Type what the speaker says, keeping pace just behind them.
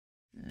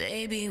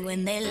Baby,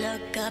 when they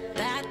look up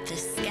at the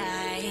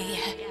sky,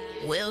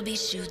 we'll be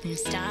shooting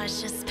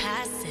stars just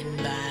passing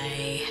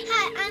by.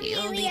 Hi, I'm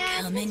You'll be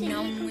Asmus, coming and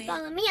home you can with...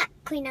 follow me at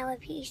Queen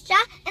Alopecia.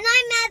 And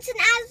I'm Madison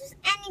Asmus,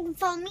 and you can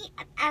follow me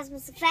at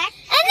Asmus Effect.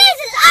 And this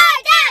is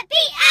our Dad,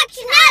 Pete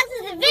Action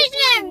Asmus, the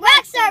Visionary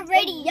Rockstar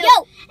Radio.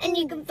 And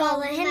you can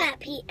follow him at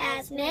Pete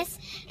Asmus.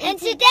 And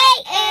today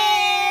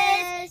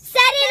is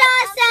Set It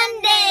On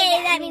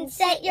Sunday. That means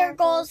set your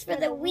goals for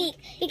the week.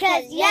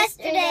 Because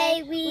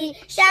yesterday we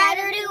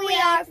shattered who we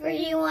are for who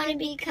you want to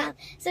become.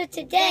 So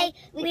today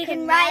we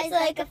can rise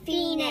like a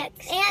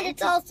phoenix. And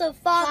it's also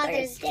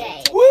Father's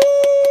Day.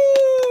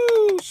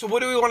 Woo! So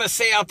what do we want to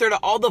say out there to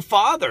all the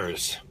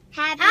fathers?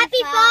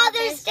 Happy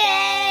Father's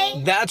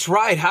Day! That's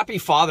right. Happy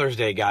Father's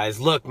Day, guys.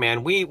 Look,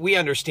 man, we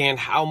understand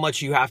how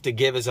much you have to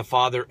give as a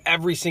father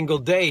every single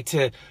day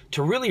to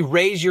really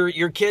raise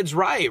your kids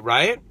right?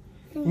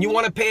 Mm-hmm. You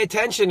want to pay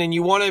attention and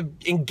you want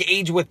to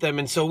engage with them.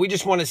 And so we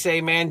just want to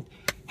say, man,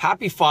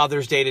 happy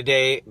Father's Day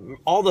today.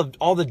 All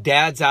the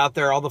dads out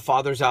there, all the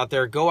fathers out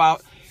there, go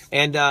out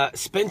and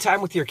spend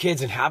time with your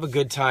kids and have a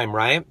good time,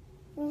 right?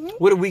 Mm-hmm.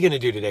 What are we going to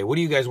do today? What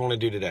do you guys want to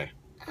do today?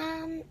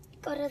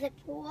 Go to the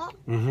pool.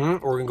 We're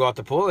going to go out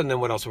the pool, and then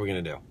what else are we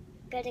going to do?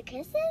 Go to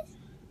Kisses?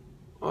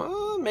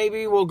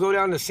 Maybe we'll go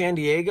down to San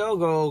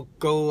Diego,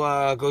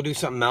 go do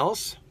something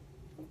else.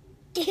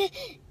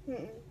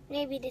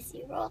 Maybe to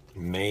SeaWorld.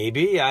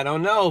 Maybe, I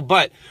don't know.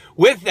 But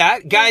with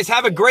that, guys,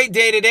 have a great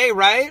day today,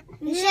 right?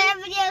 Share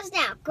videos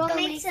now. Go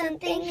make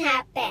something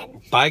happen.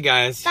 Bye,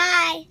 guys.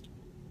 Bye.